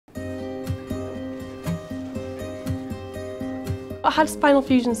I had spinal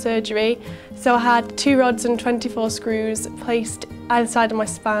fusion surgery, so I had 2 rods and 24 screws placed either side of my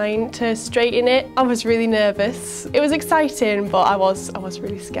spine to straighten it. I was really nervous. It was exciting, but I was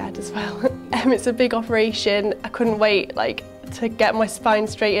really scared as well. It's a big operation. I couldn't wait to get my spine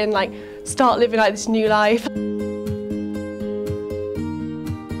straightened, start living this new life.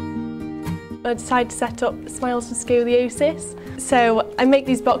 I decided to set up Smiles for Scoliosis. So I make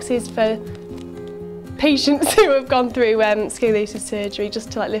these boxes for patients who have gone through scoliosis surgery,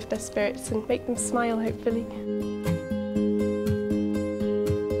 just to lift their spirits and make them smile, hopefully.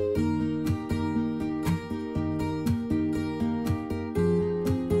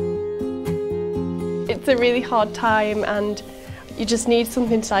 It's a really hard time and you just need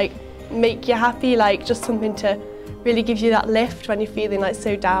something to make you happy, just something to really give you that lift when you're feeling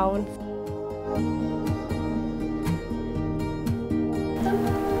so down.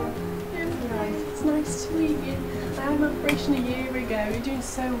 It's nice to meet you. I had an operation a year ago. You're doing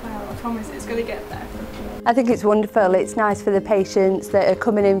so well. I promise it's going to get there. I think it's wonderful. It's nice for the patients that are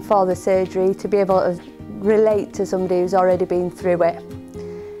coming in for the surgery to be able to relate to somebody who's already been through it.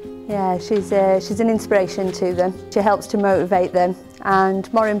 Yeah, she's an inspiration to them. She helps to motivate them,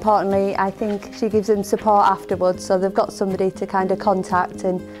 and more importantly, I think she gives them support afterwards, so they've got somebody to kind of contact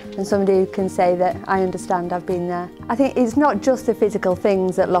and somebody who can say that I understand, I've been there. I think it's not just the physical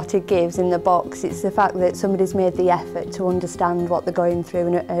things that Lottie gives in the box, it's the fact that somebody's made the effort to understand what they're going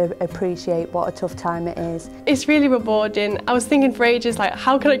through and appreciate what a tough time it is. It's really rewarding. I was thinking for ages,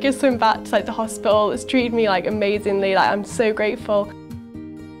 how can I give something back to the hospital? It's treated me amazingly, I'm so grateful.